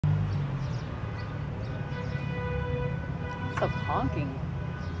Lots of honking.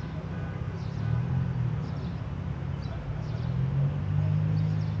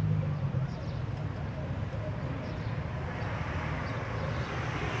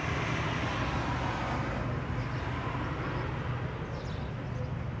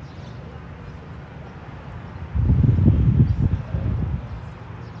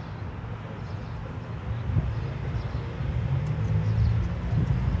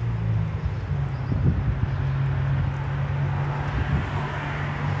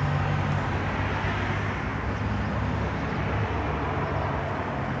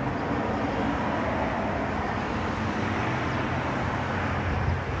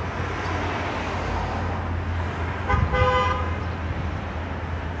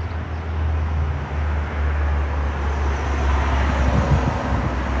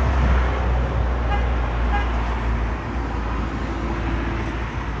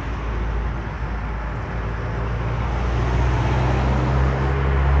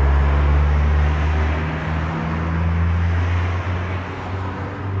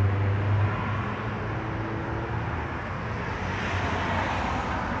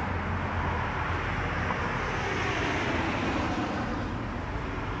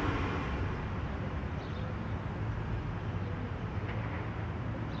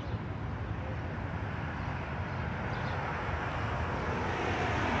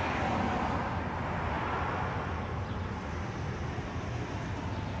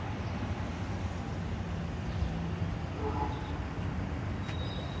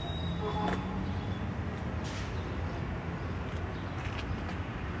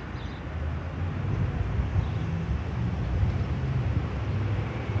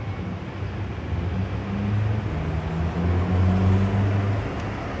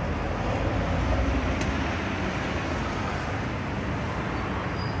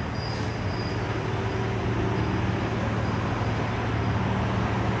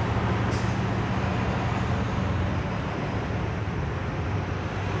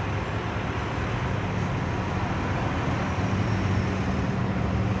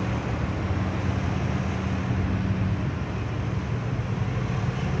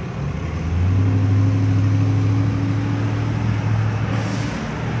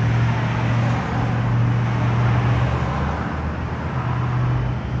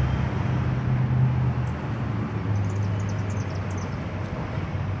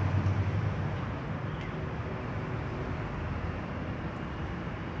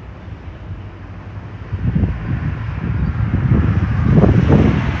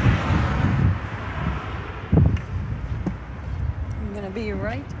 Be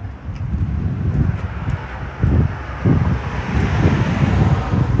right.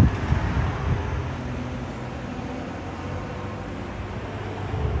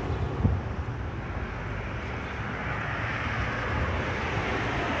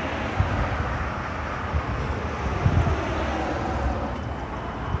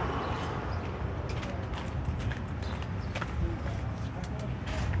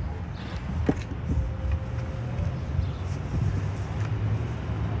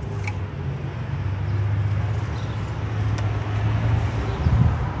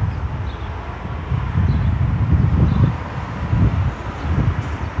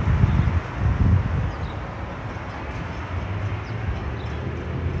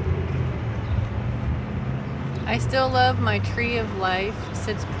 I still love my tree of life.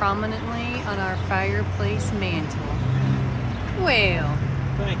 Sits prominently on our fireplace mantle. Well,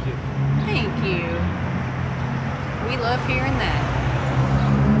 thank you. Thank you. We love hearing that.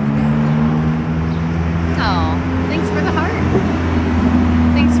 Oh, thanks for the heart.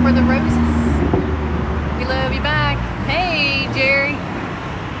 Thanks for the roses. We love you back. Hey, Jerry.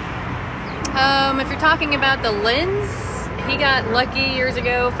 If you're talking about the lens, he got lucky years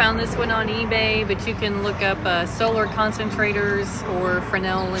ago, found this one on eBay, but you can look up solar concentrators or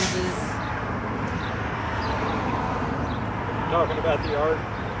Fresnel lenses. Talking about the art.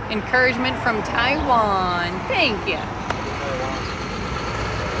 Encouragement from Taiwan. Thank you.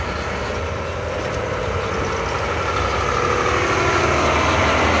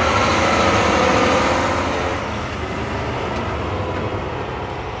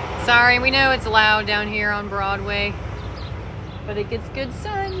 Sorry, we know it's loud down here on Broadway, but it gets good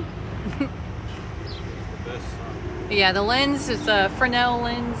sun. Yeah, the lens is a Fresnel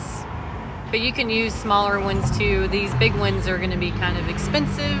lens, but you can use smaller ones too. These big ones are going to be kind of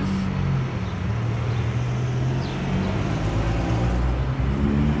expensive.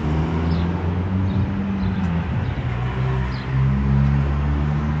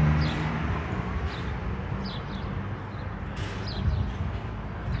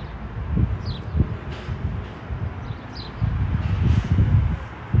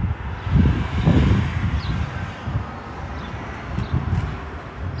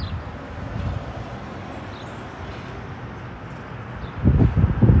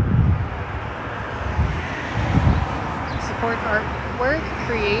 support artwork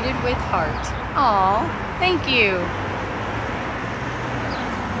created with heart. Aw, thank you.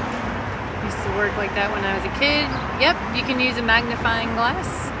 Used to work like that when I was a kid. Yep, you can use a magnifying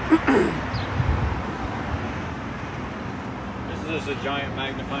glass. This is just a giant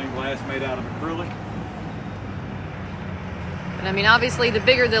magnifying glass made out of acrylic. But I mean, obviously, the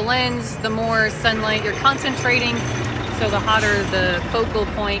bigger the lens, the more sunlight you're concentrating, so the hotter the focal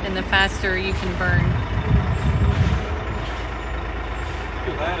point and the faster you can burn.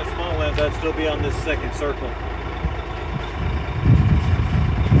 If I had a small lens, I'd still be on this second circle.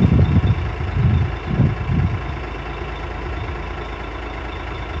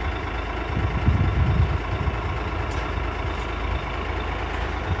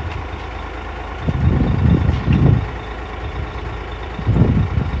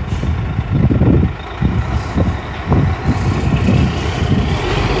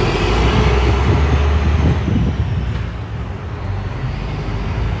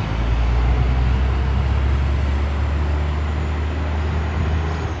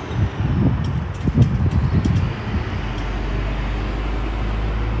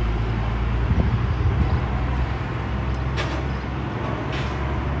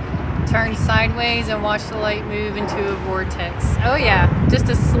 Turn sideways and watch the light move into a vortex. Oh yeah, just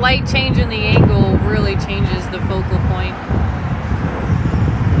a slight change in the angle really changes the focal point.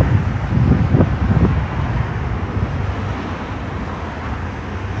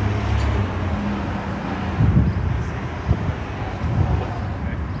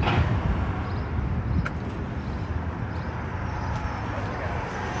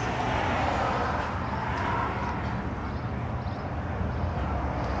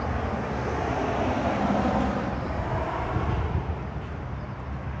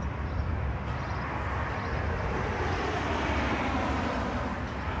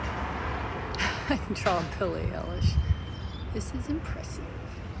 I can draw a Billie Eilish. This is impressive.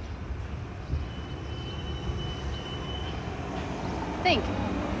 Thank you.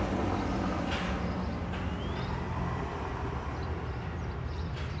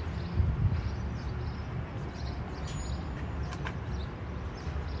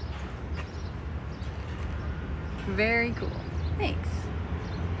 Very cool. Thanks.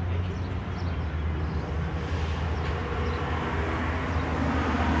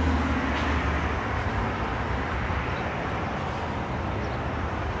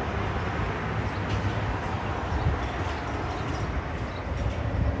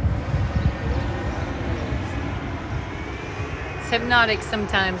 Hypnotic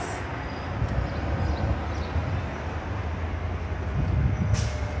sometimes.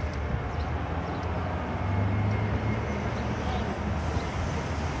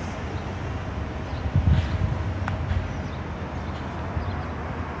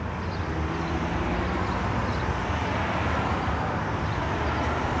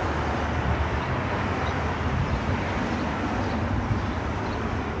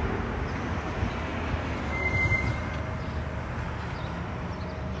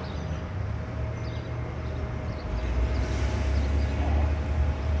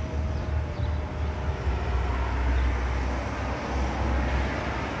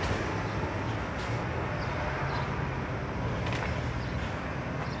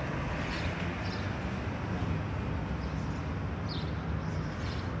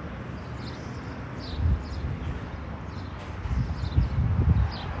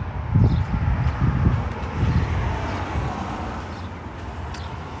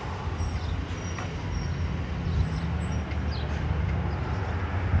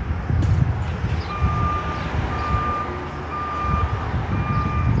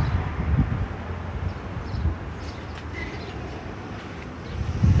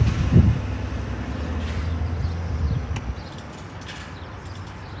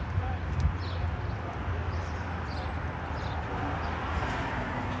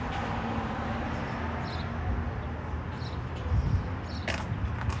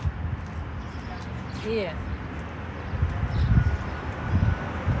 Yeah.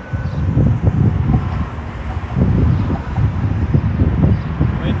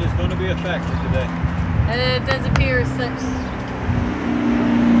 Wind is going to be a factor today. It does appear as such.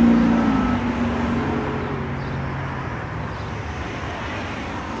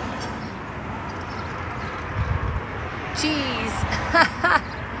 Jeez.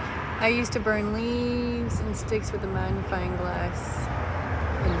 I used to burn leaves and sticks with a magnifying glass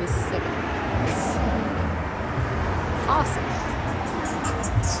in the 70s. Awesome.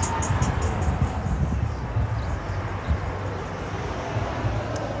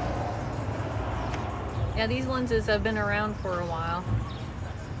 Yeah, these lenses have been around for a while.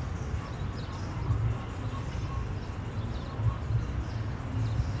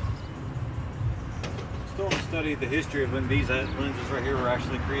 studied the history of when these lenses right here were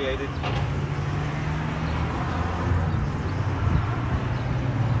actually created.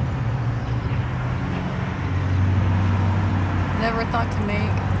 Never thought to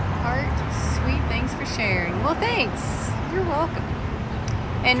make art. Sweet, thanks for sharing. Well, thanks. You're welcome.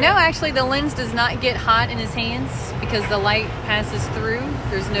 And no, actually the lens does not get hot in his hands because the light passes through.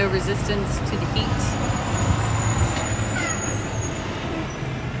 There's no resistance to the heat.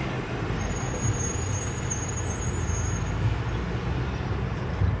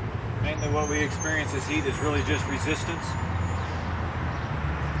 Mainly what we experience as heat is really just resistance.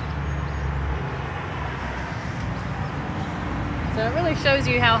 So it really shows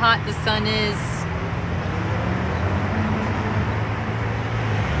you how hot the sun is.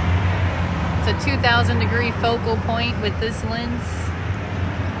 It's a 2000 degree focal point with this lens.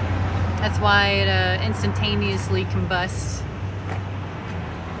 That's why it instantaneously combusts.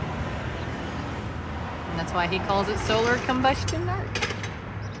 And that's why he calls it solar combustion art.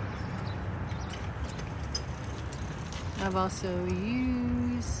 I've also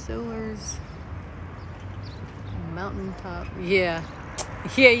used solars on mountaintop. Yeah.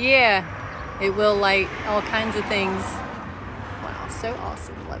 It will light all kinds of things. Wow, so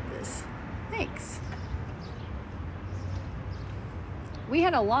awesome. Love this. Thanks. We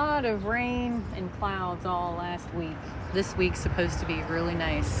had a lot of rain and clouds all last week. This week's supposed to be really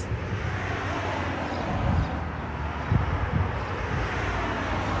nice.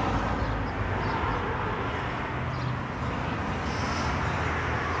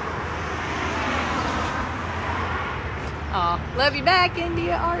 Aw, love you back,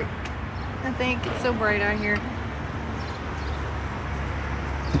 India Art. I think it's so bright out here.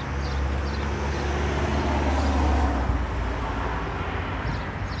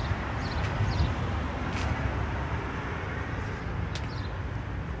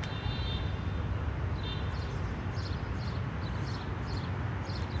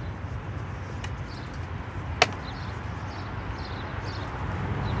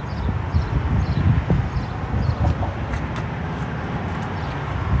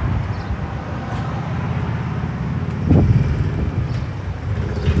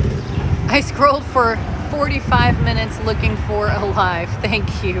 I scrolled for 45 minutes looking for a live.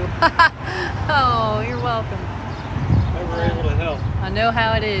 Thank you. Oh, you're welcome. They were able to help. I know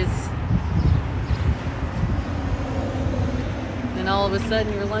how it is. Then all of a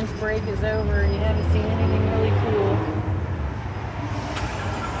sudden your lunch break is over and you haven't seen anything really cool.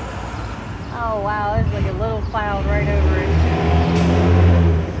 Oh wow, there's like a little cloud right over it.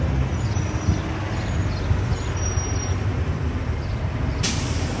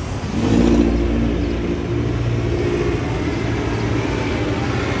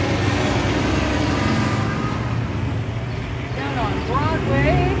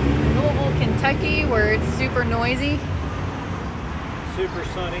 Kentucky, where it's super noisy. Super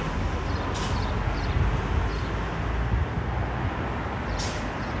sunny.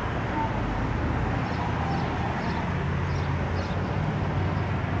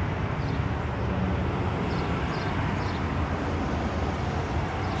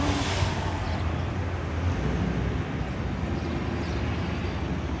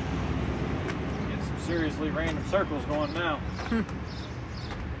 Get some seriously random circles going now.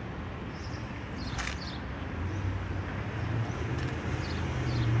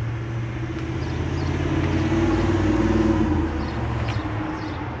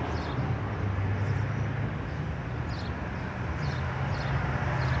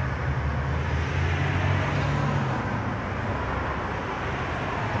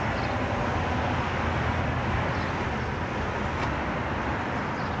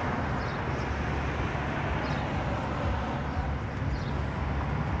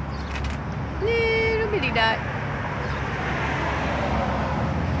 Dot.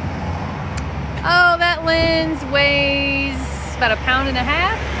 Oh, that lens weighs about 1.5 pounds.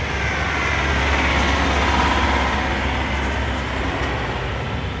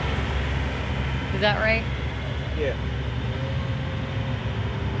 Is that right? Yeah.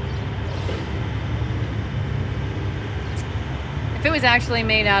 If it was actually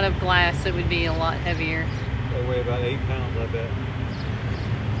made out of glass, it would be a lot heavier. They weigh about 8 pounds, I bet.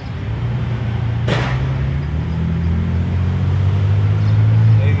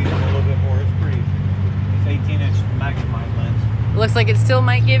 Looks like it still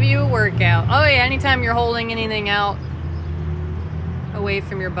might give you a workout. Oh yeah, anytime you're holding anything out away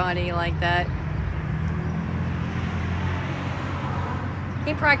from your body like that.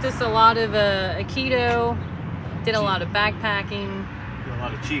 He practiced a lot of Aikido, did a lot of backpacking. Did a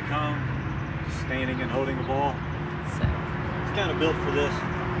lot of Qigong, standing and holding the ball. So it's kind of built for this.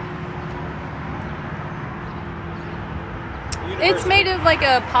 It's made of like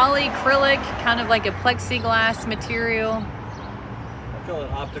a polyacrylic, kind of like a plexiglass material. I call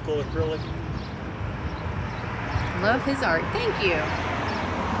it optical acrylic. Love his art. Thank you.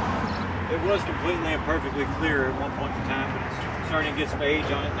 It was completely and perfectly clear at one point in time, but it's starting to get some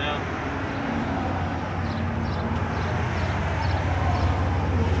age on it now.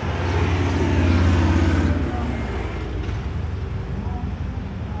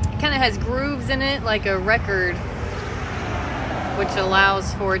 It kind of has grooves in it like a record, which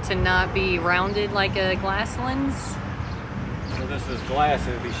allows for it to not be rounded like a glass lens. So this is glass,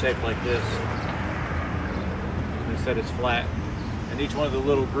 it would be shaped like this. They said it's flat. And each one of the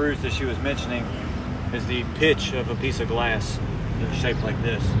little grooves that she was mentioning is the pitch of a piece of glass that's shaped like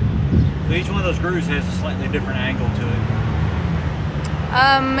this. So each one of those grooves has a slightly different angle to it.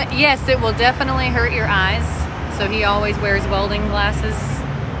 Yes, it will definitely hurt your eyes. So he always wears welding glasses.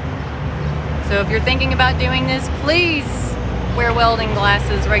 So if you're thinking about doing this, please wear welding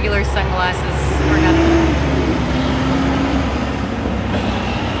glasses. Regular sunglasses are nothing.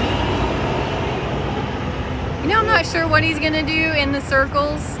 You know, I'm not sure what he's gonna do in the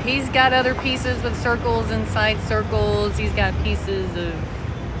circles. He's got other pieces with circles inside circles. He's got pieces of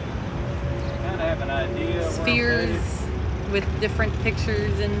Kind of have an idea. spheres with different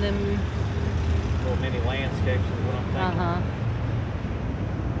pictures in them. Little mini landscapes is what I'm thinking.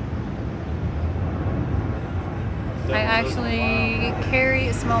 I actually carry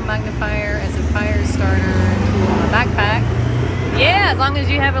a small magnifier as a fire starter tool in my backpack. Yeah, as long as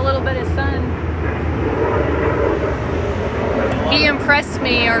you have a little bit of sun. He impressed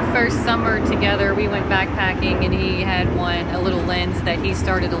me our first summer together. We went backpacking and he had a little lens that he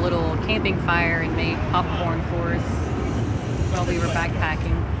started a little camping fire and made popcorn for us while we were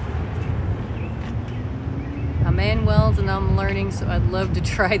backpacking. A man welds and I'm learning, so I'd love to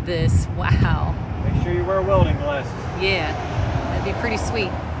try this. Wow. Make sure you wear welding glasses. Yeah, that'd be pretty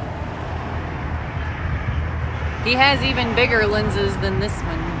sweet. He has even bigger lenses than this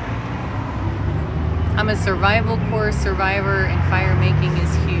one. I'm a survival course survivor and fire making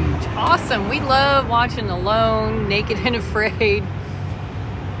is huge. Awesome. We love watching Alone, Naked and Afraid.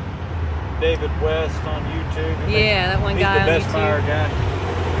 David West on YouTube. Yeah, that one guy on YouTube. He's the best YouTube. fire guy.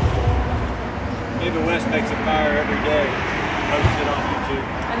 David West makes a fire every day. Posts it on YouTube.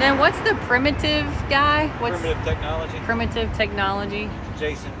 And then what's the primitive guy? Primitive Technology. Primitive Technology.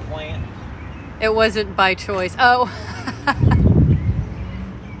 Jason Plant. It wasn't by choice. Oh.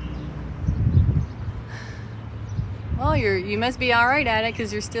 Well, you must be all right at it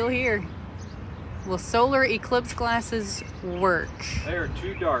because you're still here. Will solar eclipse glasses work? They are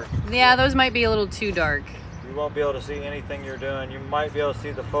too dark. Yeah, those might be a little too dark. You won't be able to see anything you're doing. You might be able to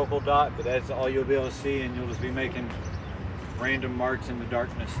see the focal dot, but that's all you'll be able to see, and you'll just be making random marks in the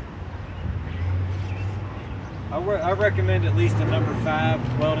darkness. I recommend at least a number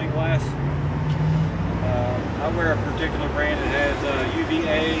 5 welding glass. I wear a particular brand that has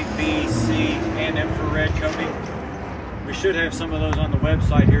UVA, B, C, and infrared coating. We should have some of those on the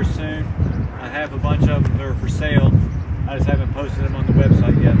website here soon. I have a bunch of them that are for sale. I just haven't posted them on the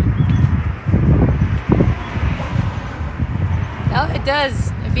website yet. Oh, it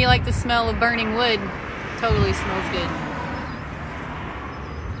does. If you like the smell of burning wood, totally smells good.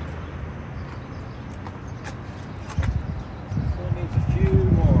 Still needs a few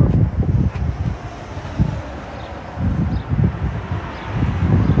more.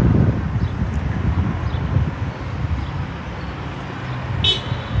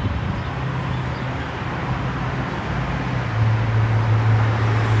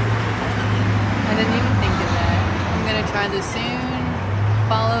 I didn't even think of that. I'm gonna try this soon.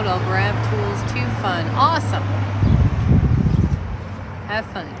 Followed, I'll grab tools. Too fun. Awesome. Have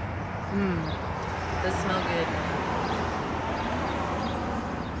fun. Does smell good.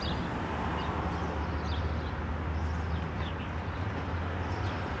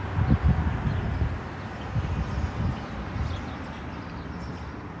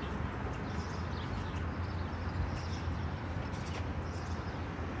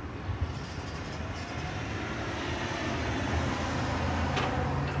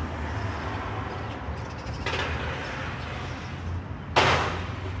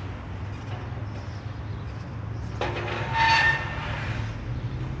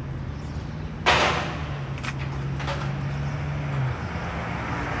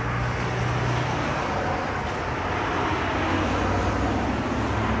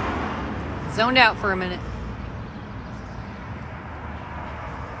 Zoned out for a minute.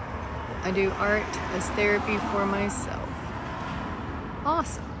 I do art as therapy for myself.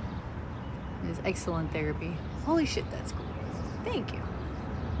 Awesome. It is excellent therapy. Holy shit, that's cool. Thank you.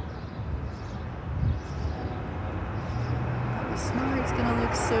 The smart's gonna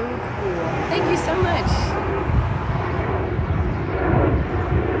look so cool. Thank you so much.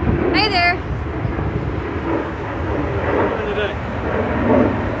 Hey there. Today.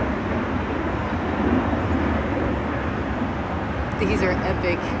 These are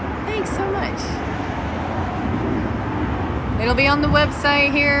epic. Thanks so much. It'll be on the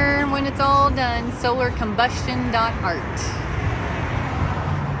website here when it's all done. solarcombustion.art.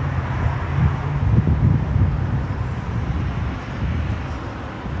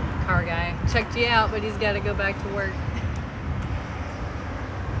 Car guy checked you out, but he's got to go back to work.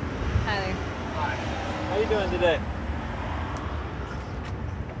 Hi there. Hi. How you doing today?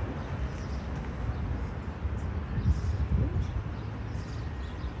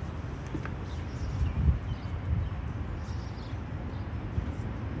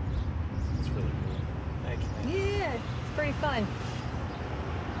 It's really cool. Thank you. Yeah, it's pretty fun. I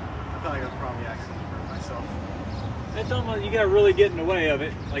feel like I was probably accidentally hurt myself. It's almost, you gotta really get in the way of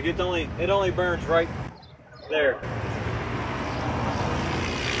it. Like it only burns right there.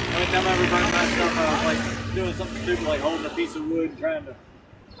 Every time I ever burned myself, I was like doing something stupid, like holding a piece of wood and trying to.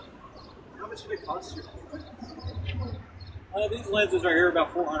 How much did it cost you? These lenses right here are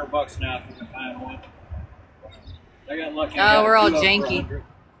about $400 now if you can find one. I got lucky. Oh, we're all two of them for janky.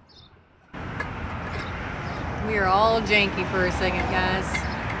 100. We are all janky for a second, guys.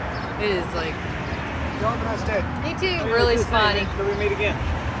 It is like, You have a nice day. me too, really spotty. Till we meet again.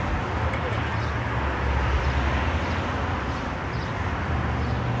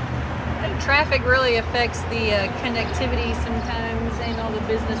 I think traffic really affects the connectivity sometimes, and all the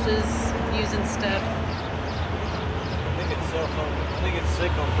businesses using stuff. I think it's cell phone. I think it's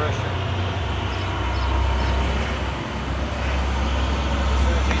signal pressure. As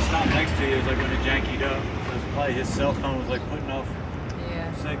soon as he stopped next to you, it was like when it jankied up. So it's probably his cell phone was like putting off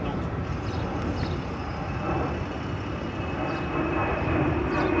Yeah. signal.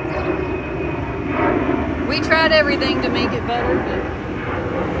 We tried everything to make it better, but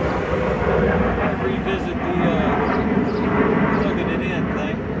I'll revisit the plugging it in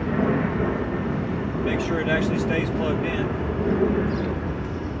thing. Make sure it actually stays plugged in.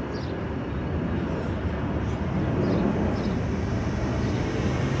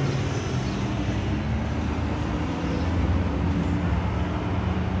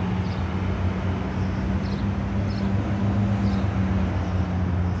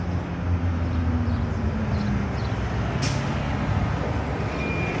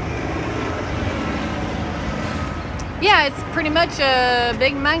 yeah, it's pretty much a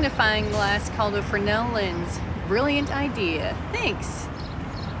big magnifying glass called a fresnel lens. Brilliant idea. Thanks.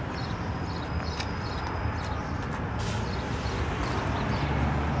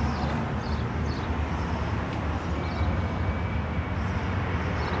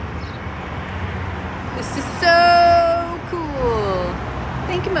 This is so cool.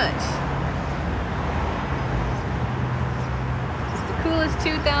 Thank you much. It's the coolest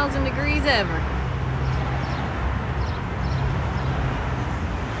 2,000 degrees ever.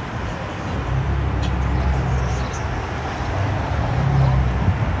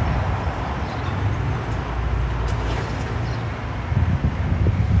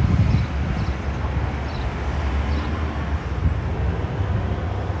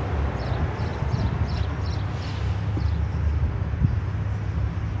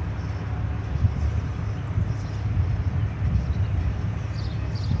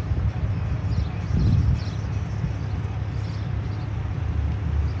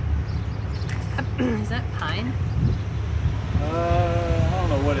 Is that pine? I don't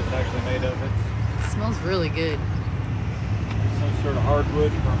know what it's actually made of. It's It smells really good. some sort of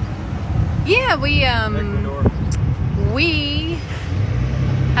hardwood from Yeah, Ecuador. we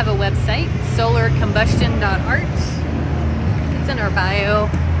have a website, solarcombustion.art. It's in our bio.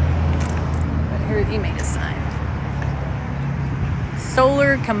 But here, he made a sign.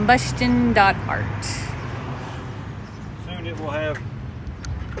 solarcombustion.art. Soon it will have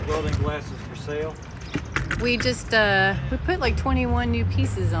welding glasses for sale. We just we put like 21 new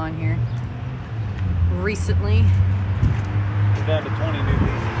pieces on here recently. We're down to 20 new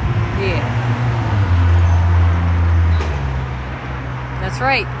pieces. Yeah. That's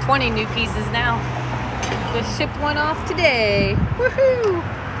right, 20 new pieces now. Just shipped one off today. Woohoo!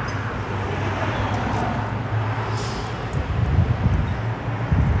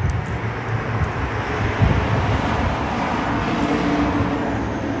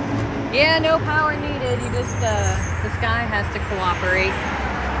 Yeah, no power needed. You just, the sky has to cooperate.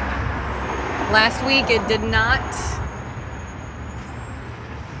 Last week it did not.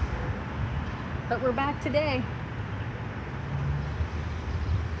 But we're back today.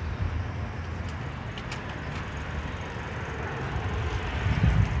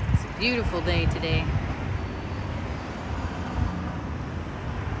 Beautiful day today.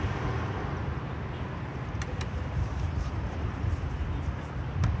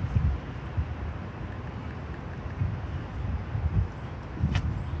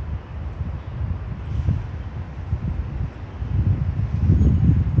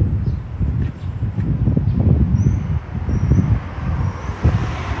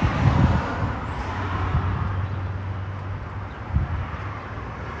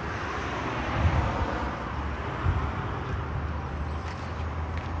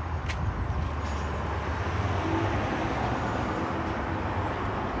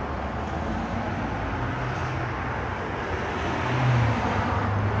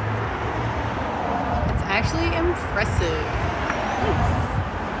 Actually impressive. Thanks.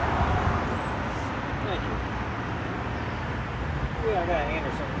 Thank you. Yeah, I got a hand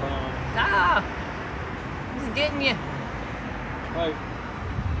or something going on. Ah! He's getting you.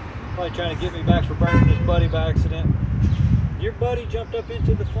 Probably trying to get me back for burning his buddy by accident. Your buddy jumped up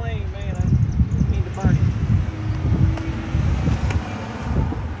into the flame, man. I didn't mean to burn him.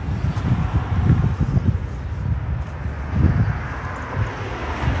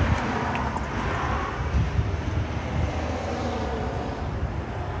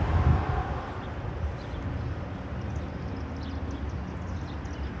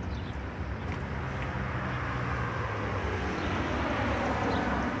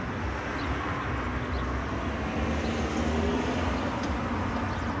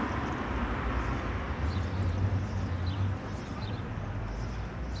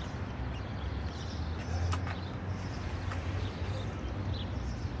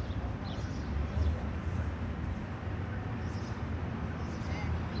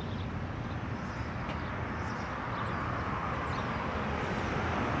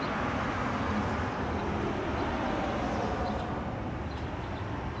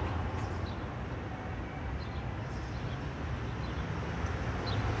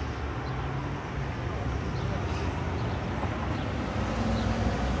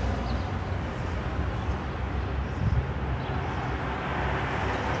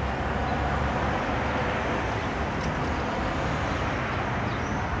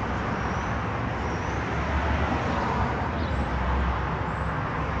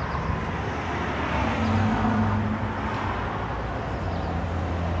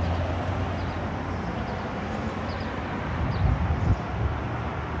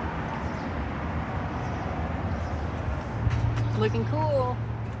 Looking cool.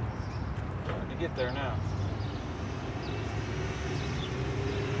 Trying to get there now.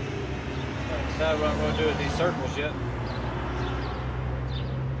 I haven't decided what I'm going to do with these circles yet.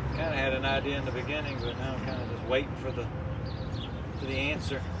 Kind of had an idea in the beginning, but now I'm kind of just waiting for the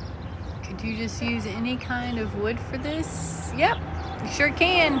answer. Could you just use any kind of wood for this? Yep, you sure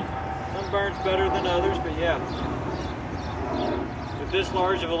can. Some burns better than others, but yeah. With this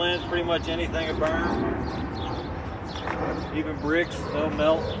large of a lens, pretty much anything will burn. Even bricks, they'll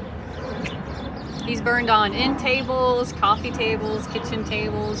melt. He's burned on end tables, coffee tables, kitchen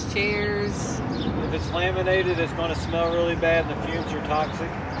tables, chairs. If it's laminated, it's going to smell really bad and the fumes are toxic.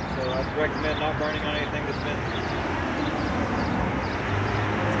 So I'd recommend not burning on anything that's been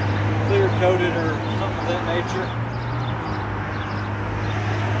clear coated or something of that nature.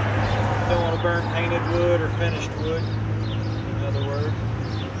 Don't want to burn painted wood or finished wood, in other words.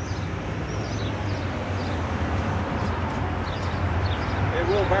 It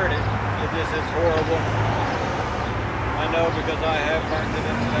will burn it. It just is horrible. I know because I have burned it in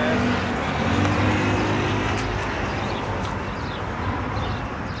the past.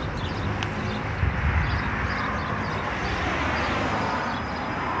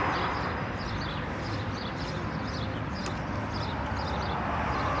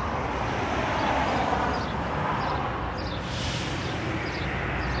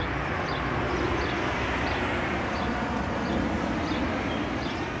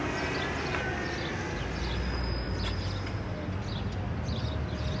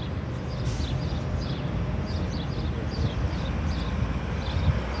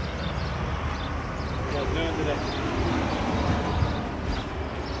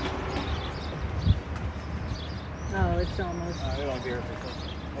 Oh, it's almost. We don't care for something.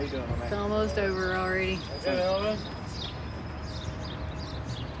 How you doing, my man? It's almost over already. Okay, Elvin.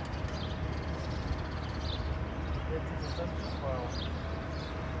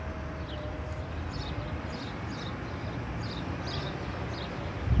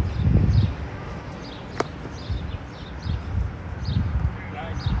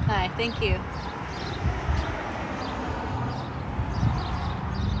 Hi, thank you.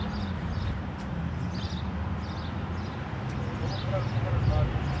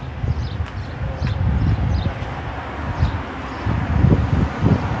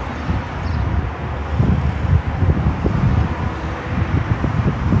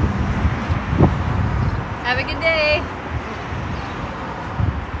 day.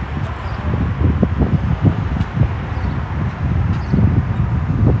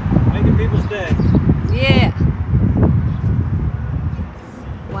 Making people's day. Yeah.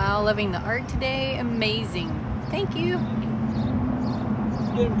 Wow, loving the art today. Amazing. Thank you. It's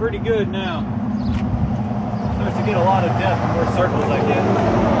getting pretty good now. Starts to get a lot of depth the more circles I get.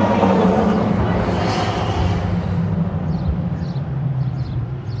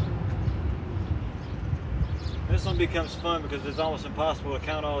 This one becomes fun because it's almost impossible to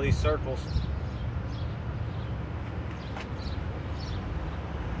count all these circles.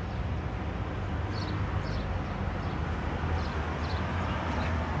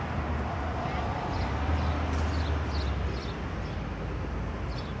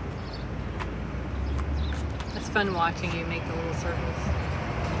 It's fun watching you make the little circles.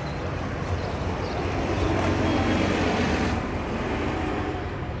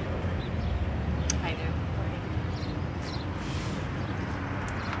 I know.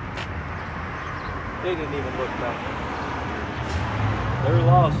 They didn't even look back. They're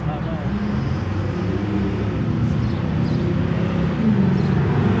lost, not mine.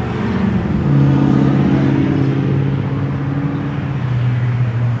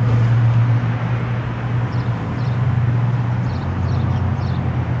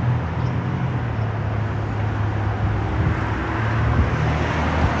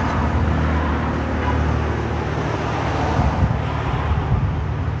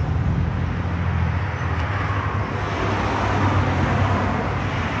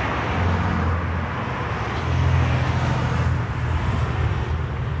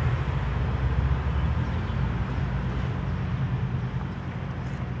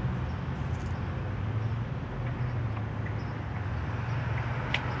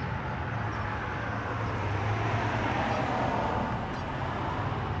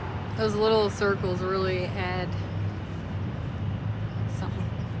 Those little circles really add something.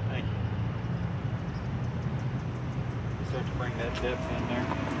 Thank you. Start to bring that depth in there.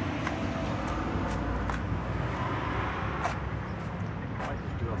 I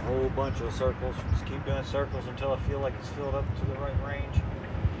just do a whole bunch of circles. Just keep doing circles until I feel like it's filled up to the right range.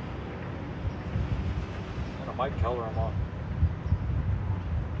 And I might color them on.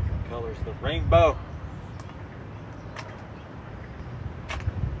 Colors the rainbow.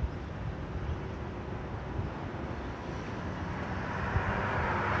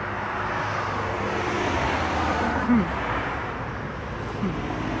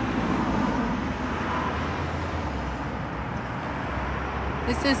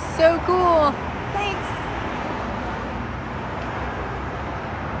 This is so cool. Thanks.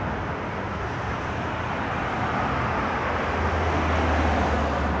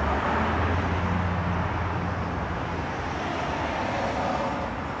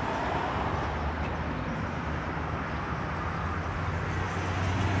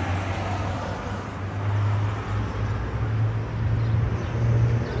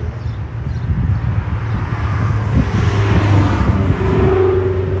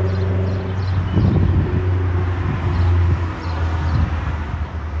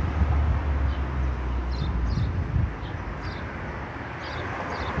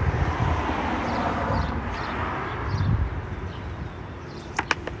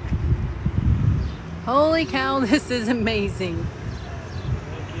 Holy cow, this is amazing.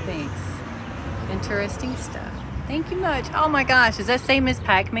 Thanks. Interesting stuff. Thank you much. Oh my gosh, is that same as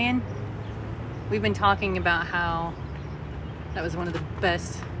Pac-Man? We've been talking about how that was one of the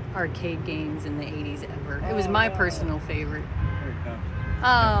best arcade games in the 80s ever. It was my personal favorite. Here it comes.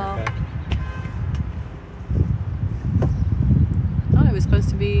 Oh. Thought it was supposed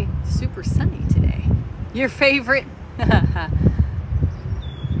to be super sunny today. Your favorite?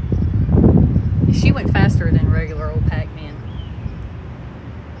 She went faster than regular old Pac-Man.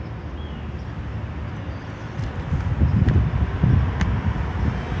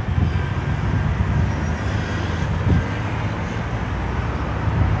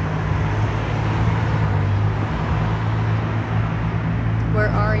 Where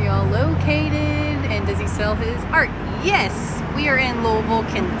are y'all located? And does he sell his art? Yes, we are in Louisville,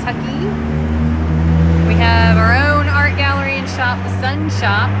 Kentucky. We have our own art gallery and shop, the Sun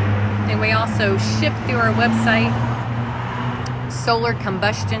Shop. And we also ship through our website,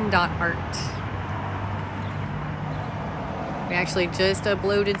 solarcombustion.art. We actually just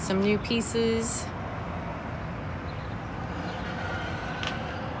uploaded some new pieces.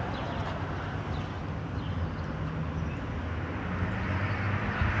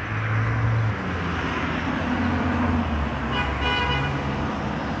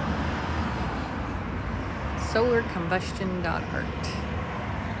 solarcombustion.art.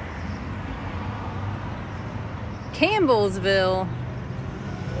 Campbellsville.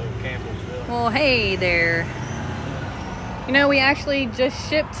 Oh, Campbellsville. Well, hey there. You know, we actually just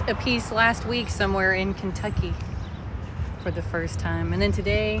shipped a piece last week somewhere in Kentucky for the first time. And then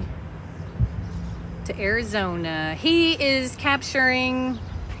today to Arizona. He is capturing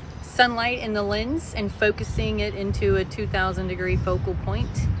sunlight in the lens and focusing it into a 2,000 degree focal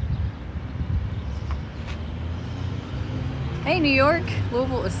point. Hey, New York.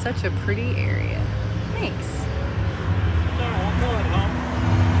 Louisville is such a pretty area. Thanks.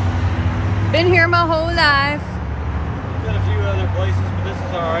 Been here my whole life. Been a few other places, but this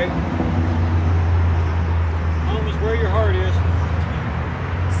is alright. Home is where your heart is.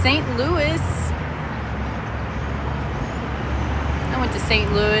 St. Louis. I went to St.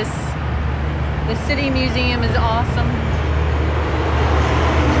 Louis. The City Museum is awesome.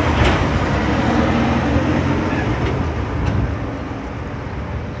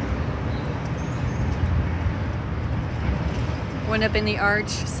 Went up in the arch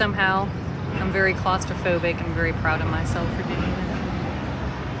somehow. I'm very claustrophobic. I'm very proud of myself for doing that.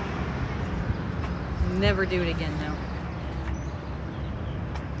 Never do it again though.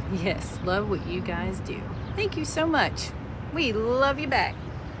 Yes, love what you guys do. Thank you so much. We love you back.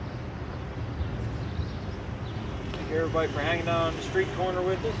 Thank you everybody for hanging out on the street corner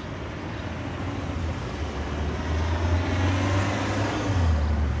with us.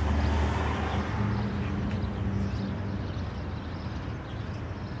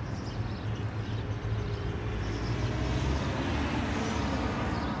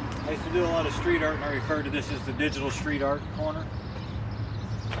 I used to do a lot of street art, and I refer to this as the digital street art corner.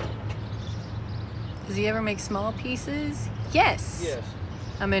 Does he ever make small pieces? Yes. Yes.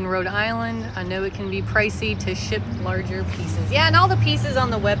 I'm in Rhode Island. I know it can be pricey to ship larger pieces. Yeah, and all the pieces on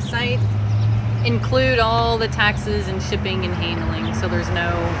the website include all the taxes and shipping and handling, so there's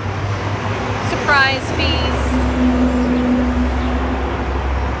no surprise fees.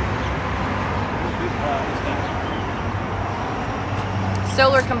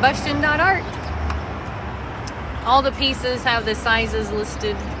 Solarcombustion.art. All the pieces have the sizes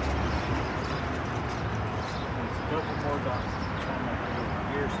listed.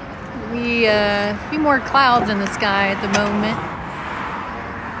 We a few more clouds in the sky at the moment.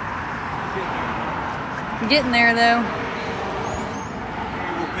 Getting there though.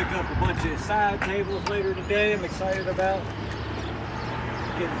 We'll pick up a bunch of side tables later today. I'm excited about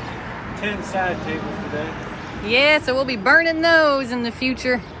getting 10 side tables today. Yeah, so we'll be burning those in the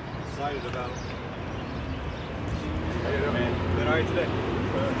future. Excited about it. Man, been all right today.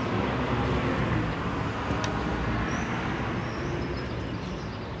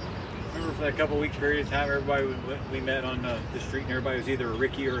 Remember for that couple weeks period of time, everybody we met on the street, and everybody was either a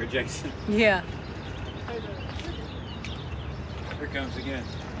Ricky or a Jason. Yeah. Here it comes again.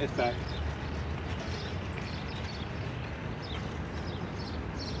 It's back.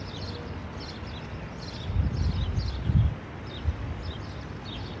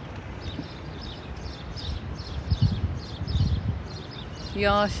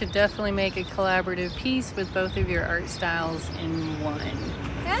 Y'all should definitely make a collaborative piece with both of your art styles in one.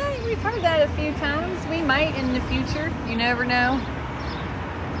 Hey, we've heard that a few times. We might in the future. You never know.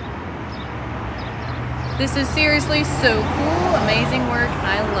 This is seriously so cool. Amazing work.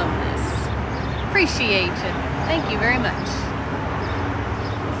 I love this. Appreciate you. Thank you very much.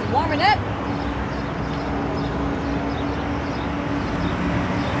 This is warming up.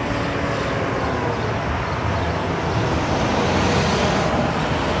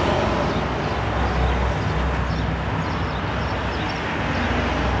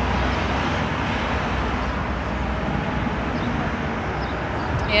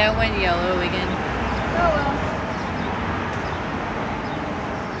 Yeah, it went yellow again. Oh well.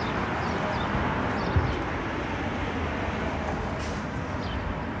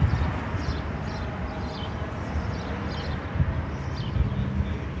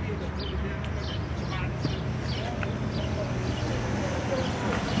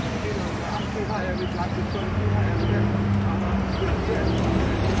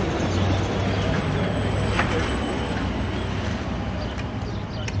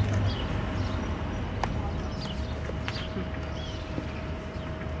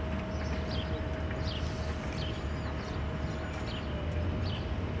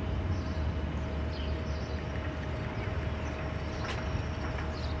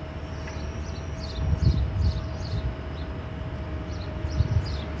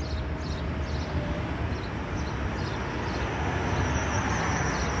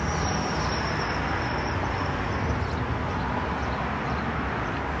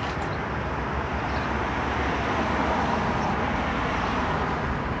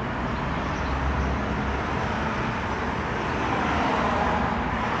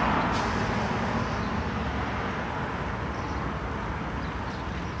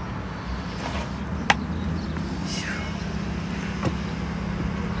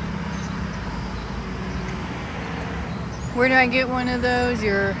 Where do I get one of those?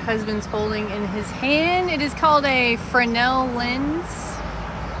 Your husband's holding in his hand. It is called a Fresnel lens.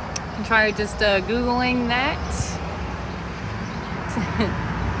 You can try just Googling that.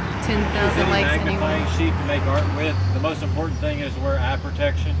 10,000 likes anyway. Magnifying sheet to make art with. The most important thing is to wear eye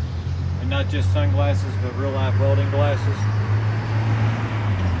protection, and not just sunglasses, but real life welding glasses.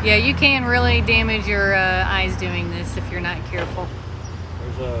 Yeah, you can really damage your eyes doing this if you're not careful.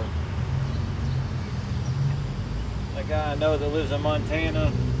 There's a guy I know that lives in Montana,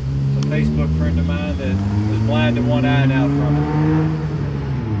 a Facebook friend of mine that was blind in one eye now from it.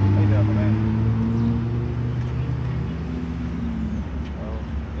 How you doing, man? Well,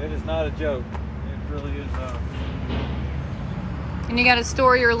 it is not a joke. It really is not. And you got to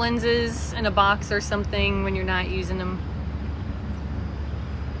store your lenses in a box or something when you're not using them.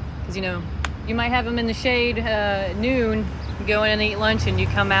 Because, you know, you might have them in the shade at noon, you go in and eat lunch, and you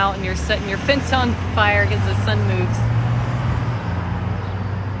come out and you're setting your fence on fire because the sun moves.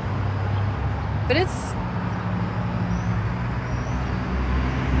 But it is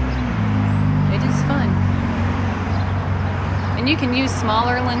fun. And you can use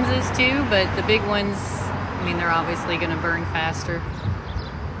smaller lenses too, but the big ones, I mean, they're obviously going to burn faster.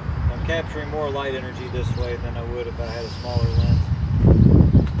 I'm capturing more light energy this way than I would if I had a smaller lens.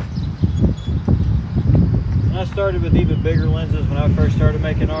 And I started with even bigger lenses when I first started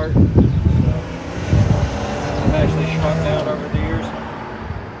making art. So I've actually shrunk down over the years.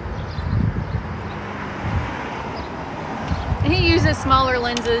 And he uses smaller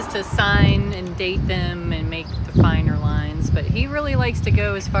lenses to sign and date them and make the finer lines, but he really likes to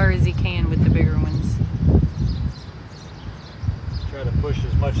go as far as he can with the bigger ones. Try to push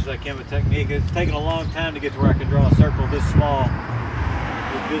as much as I can with technique. It's taken a long time to get to where I can draw a circle this small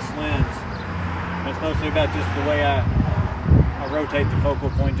with this lens. And it's mostly about just the way I rotate the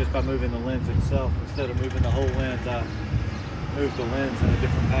focal point just by moving the lens itself. Instead of moving the whole lens, I move the lens in a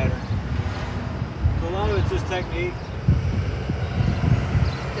different pattern. So a lot of it's just technique.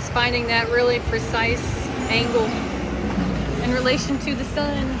 Just finding that really precise angle in relation to the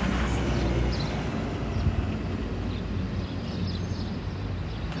sun.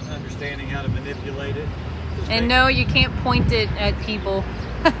 And understanding how to manipulate it. And no, you can't point it at people.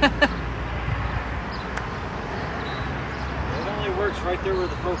 It only works right there where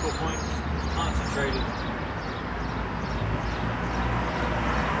the focal point is concentrated.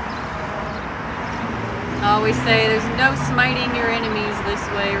 I always say there's no smiting your enemies this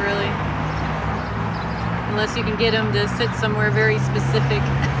way, really. Unless you can get them to sit somewhere very specific.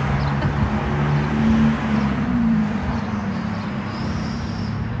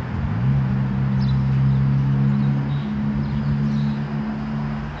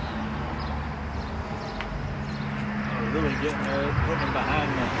 Really getting there, putting them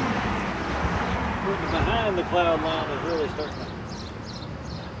behind the cloud line is really starting to do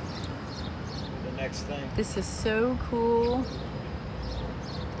the next thing. This is so cool.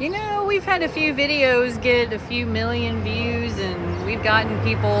 You know, we've had a few videos get a few million views, and we've gotten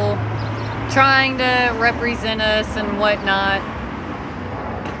people trying to represent us and whatnot.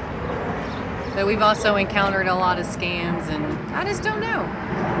 But we've also encountered a lot of scams, and I just don't know.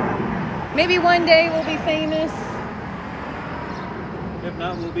 Maybe one day we'll be famous. If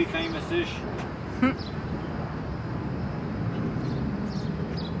not, we'll be famous-ish.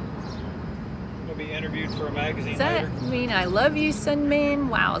 We'll be interviewed for a magazine Does that later. mean I love you, Sunman?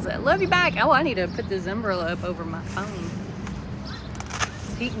 Wowza. Love you back. Oh, I need to put this umbrella up over my phone.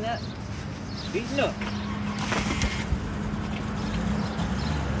 It's heating up. Heating up.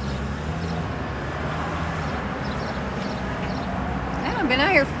 I've been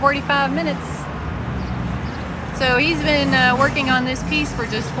out here for 45 minutes. So he's been working on this piece for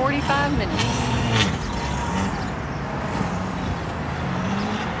just 45 minutes.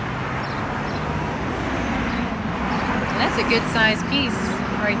 And that's a good sized piece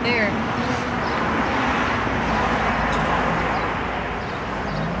right there.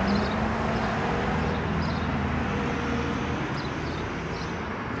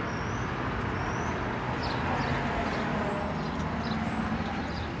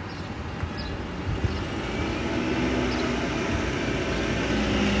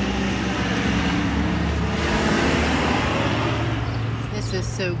 This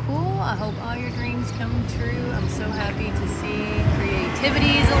is so cool. I hope all your dreams come true. I'm so happy to see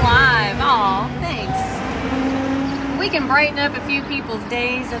creativity is alive. Aw, thanks. We can brighten up a few people's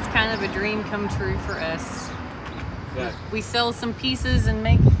days. That's kind of a dream come true for us. Exactly. We sell some pieces and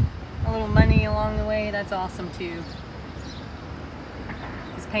make a little money along the way. That's awesome too.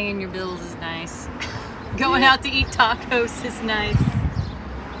 Because paying your bills is nice. Going out to eat tacos is nice.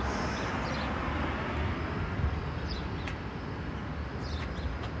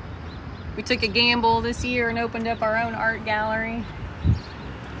 We took a gamble this year and opened up our own art gallery.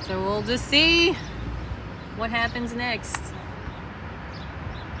 So we'll just see what happens next.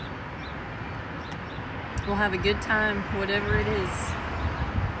 We'll have a good time, whatever it is.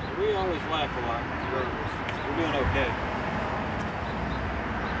 We always laugh a lot. We're doing okay.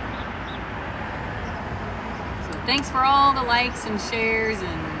 So thanks for all the likes and shares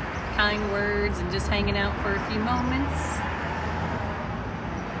and kind words and just hanging out for a few moments.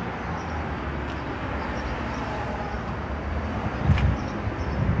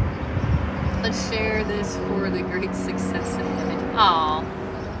 Let's share this for the great success of it. Aw.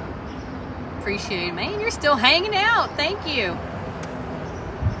 Appreciate it, man. You're still hanging out. Thank you.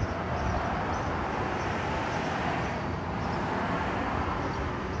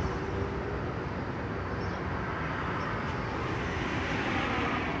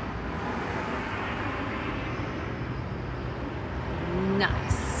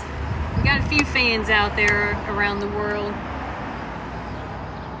 Nice. We got a few fans out there around the world.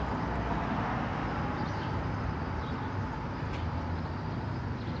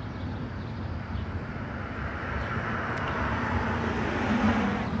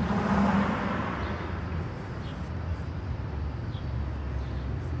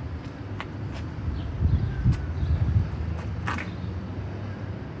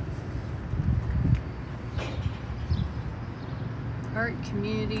 Art,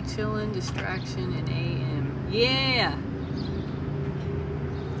 community, chillin', distraction, and AM. Yeah!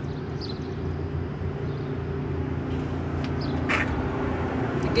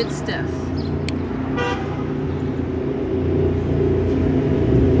 The good stuff.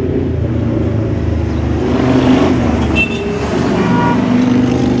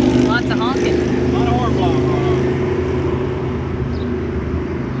 Lots of honking. A lot of horn blowing going on.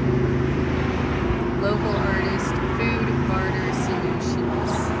 Local artist, food barter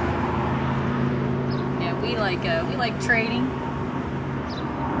solutions. Yeah, we like trading.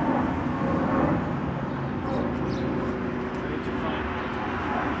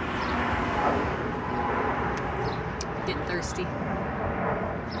 Getting thirsty.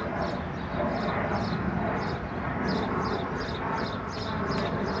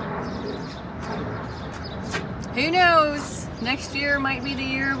 Who knows? Next year might be the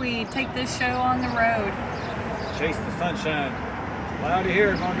year we take this show on the road. Chase the sunshine. Cloudy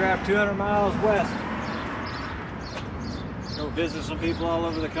here, gonna drive 200 miles west. Go visit some people all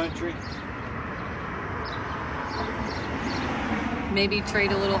over the country. Maybe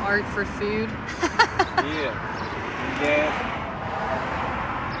trade a little art for food. Yeah. Gas.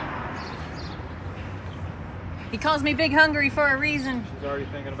 He calls me Big Hungry for a reason. She's already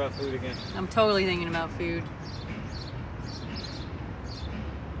thinking about food again. I'm totally thinking about food.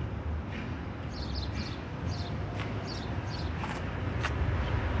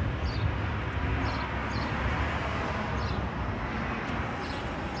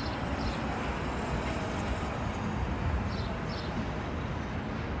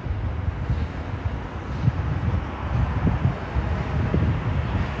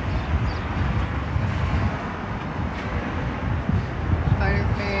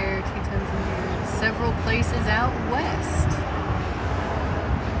 Several places out west.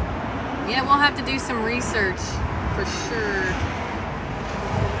 Yeah, we'll have to do some research for sure.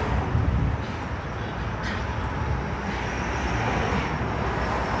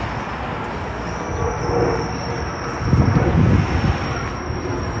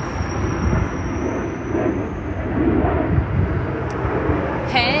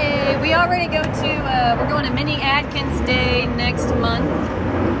 Hey, we already go to, we're going to Mini Atkins Day next month.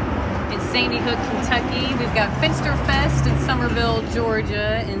 Sandy Hook, Kentucky. We've got Finster Fest in Somerville,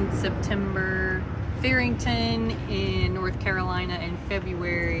 Georgia in September. Fearington in North Carolina in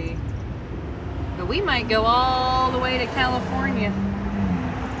February. But we might go all the way to California.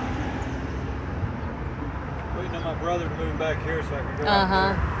 Waiting on my brother to move back here so I can go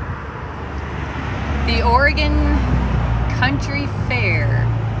out there. The Oregon Country Fair.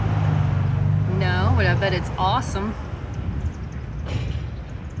 No, but I bet it's awesome.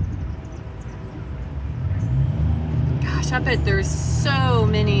 I bet there's so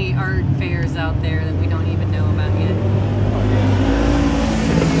many art fairs out there that we don't even know about yet.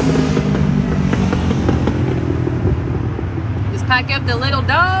 Just pack up the little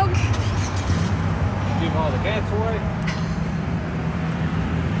dog. Give all the cats away.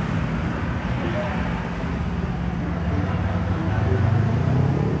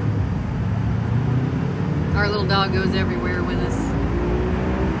 Our little dog goes everywhere with us.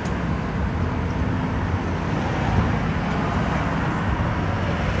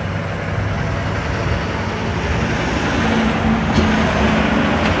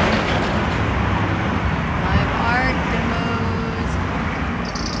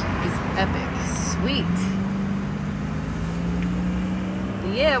 Sweet.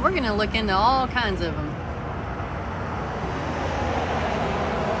 Yeah, we're gonna look into all kinds of them.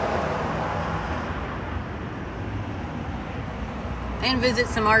 And visit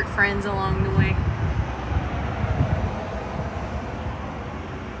some art friends along the way.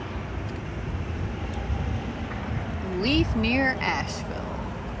 Leaf near Asheville.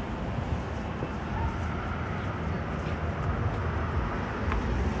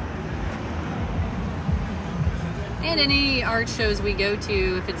 And any art shows we go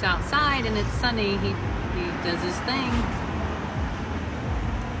to, if it's outside and it's sunny, he does his thing.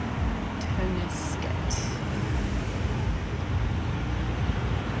 Tonisket.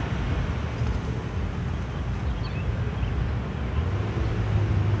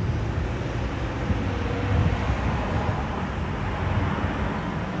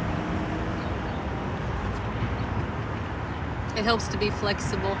 It helps to be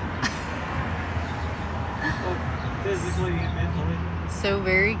flexible. Physically and mentally. So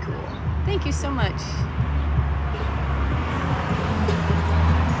very cool. Thank you so much.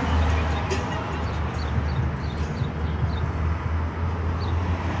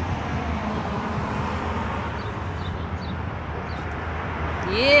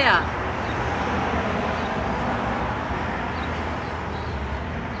 Yeah.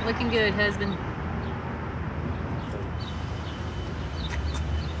 Looking good, husband.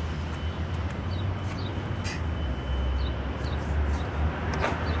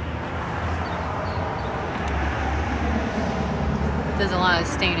 Does a lot of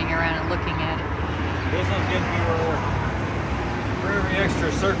standing around and looking at it. This one's getting me where for every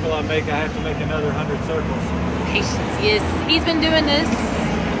extra circle I make, I have to make another 100 circles. Patience, yes. He's been doing this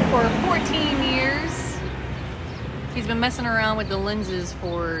for 14 years. He's been messing around with the lenses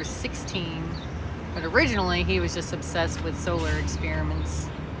for 16. But originally, he was just obsessed with solar experiments.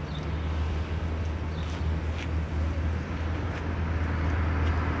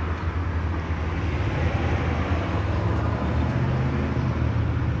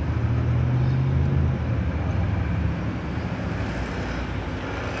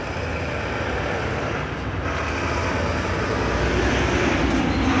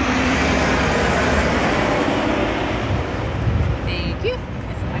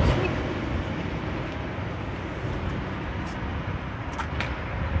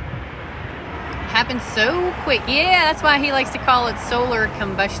 Happened so quick. Yeah, that's why he likes to call it solar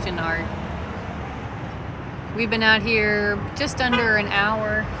combustion art. We've been out here just under an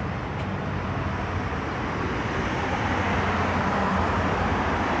hour.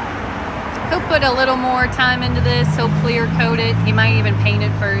 He'll put a little more time into this. He'll clear coat it. He might even paint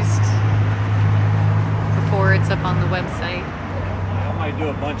it first before it's up on the website. I might do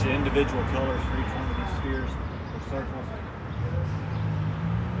a bunch of individual colors for each one of these spheres or circles.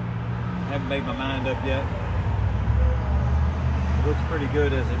 Haven't made my mind up yet. It looks pretty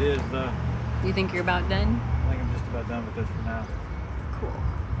good as it is, though. You think you're about done? I think I'm just about done with this for now. Cool.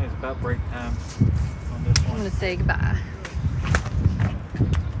 I think it's about break time on this I'm one. gonna say goodbye.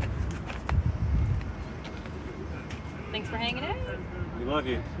 Thanks for hanging out. We love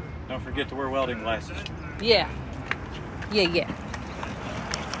you. Don't forget to wear welding glasses. Yeah. Yeah.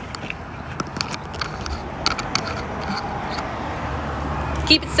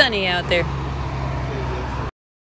 Keep it sunny out there.